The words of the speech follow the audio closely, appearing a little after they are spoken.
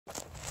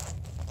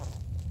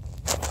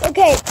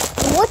Okay,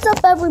 what's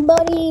up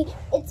everybody?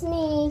 It's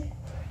me.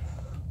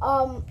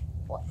 From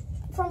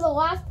the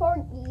last part,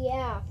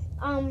 yeah.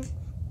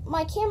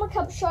 My camera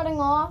kept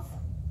shutting off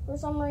for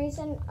some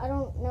reason. I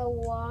don't know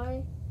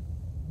why.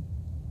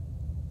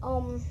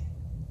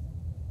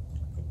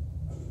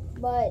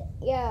 But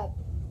yeah,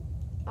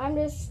 I'm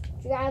just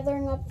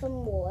gathering up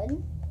some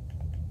wood.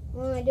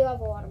 Well, I do have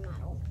a lot of metal.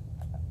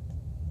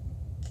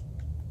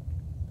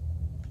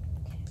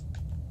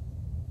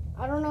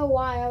 I don't know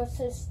why I was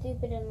so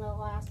stupid in the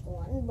last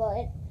one,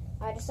 but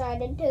I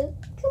decided to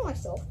kill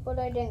myself, but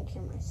I didn't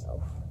kill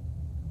myself.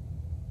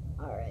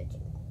 Alright,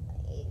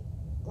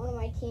 one of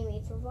my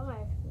teammates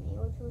revived me,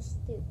 which was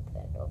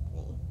stupid of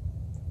me.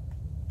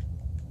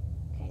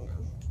 Okay,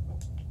 now.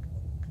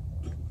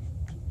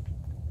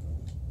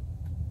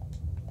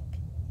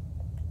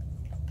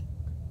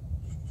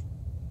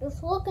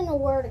 Just looking at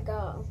where to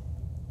go.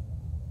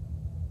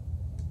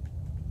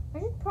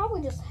 I should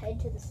probably just head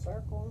to the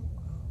circle.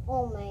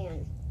 Oh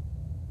man,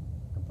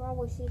 I can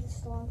probably see the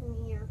storm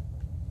from here.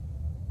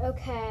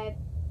 Okay,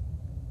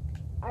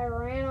 I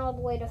ran all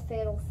the way to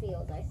Fatal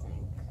Field, I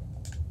think.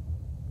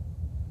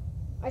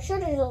 I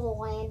should have just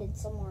landed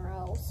somewhere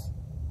else.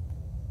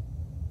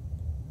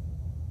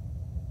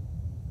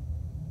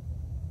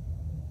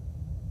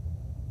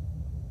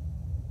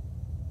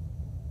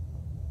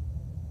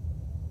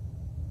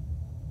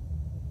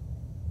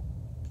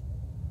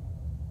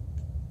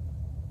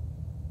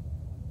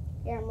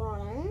 Here I'm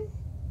running.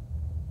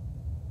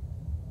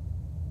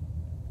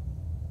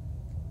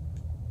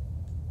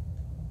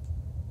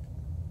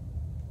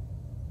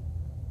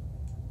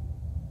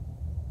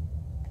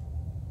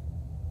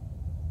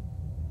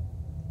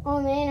 Oh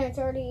man, it's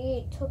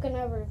already taken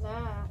over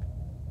that.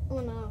 Oh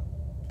no.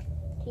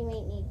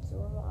 Teammate needs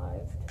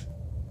revived.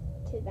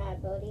 Too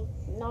bad, buddy.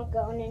 I'm not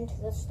going into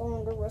the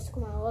storm to risk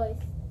my life.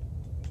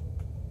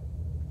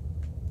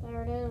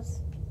 There it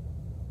is.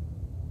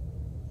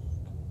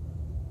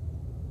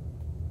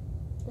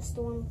 The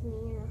storm's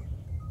near.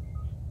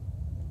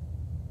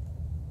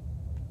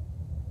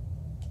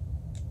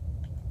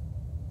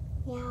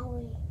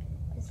 Yowie.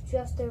 It's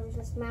just over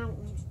this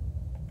mountain.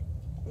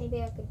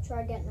 Maybe I could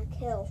try getting a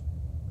kill.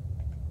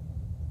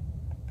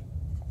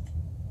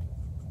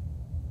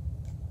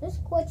 This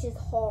glitch is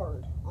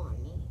hard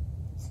on me.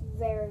 It's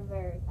very,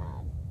 very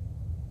bad.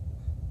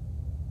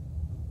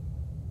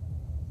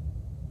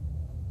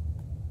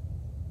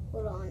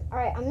 Hold on.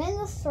 Alright, I'm in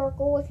the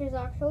circle, which is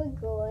actually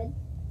good.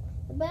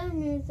 The bad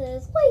news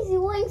is Lazy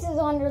Links is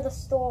under the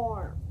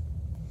storm.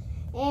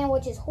 And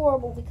which is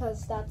horrible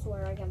because that's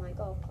where I get my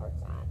golf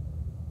carts at.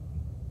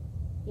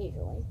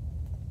 Usually.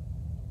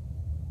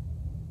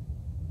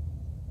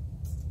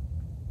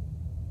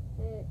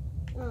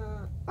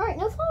 Alright,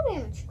 no fall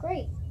damage.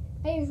 Great.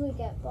 I usually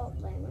get fall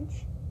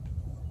damage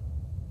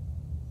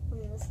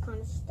on this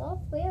kind of stuff,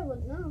 but yeah,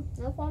 but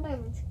no fall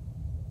damage.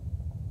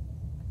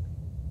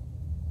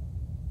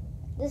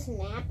 This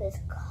map is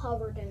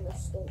covered in the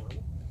storm.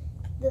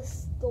 The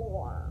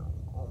storm.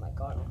 Oh my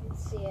god, I can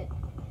see it.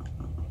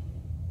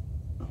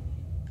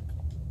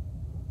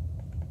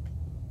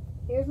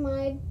 Here's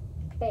my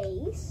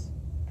base.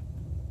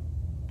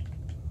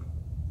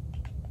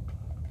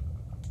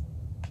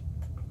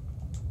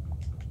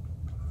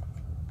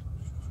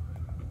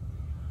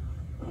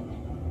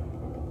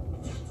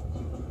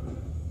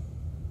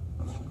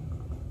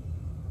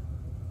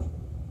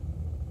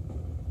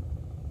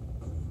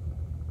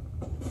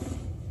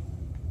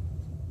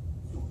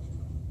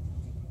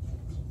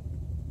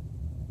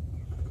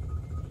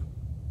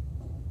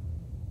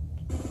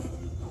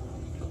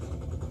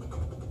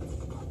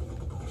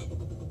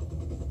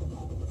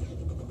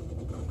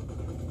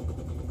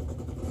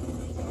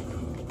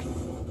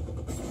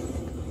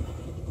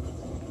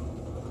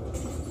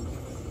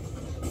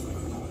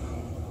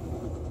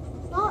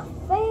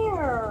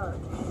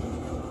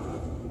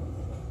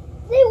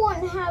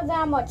 Have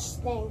that much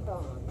stink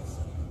bombs.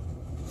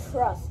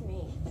 Trust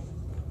me.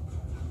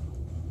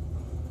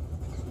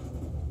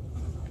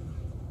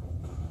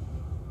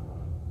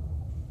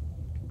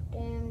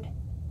 Damned.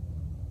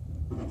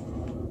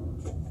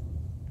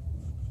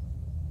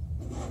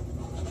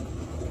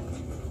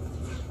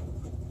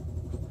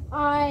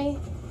 I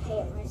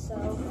hate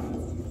myself.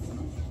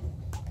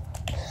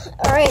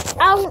 Alright,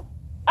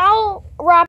 I'll wrap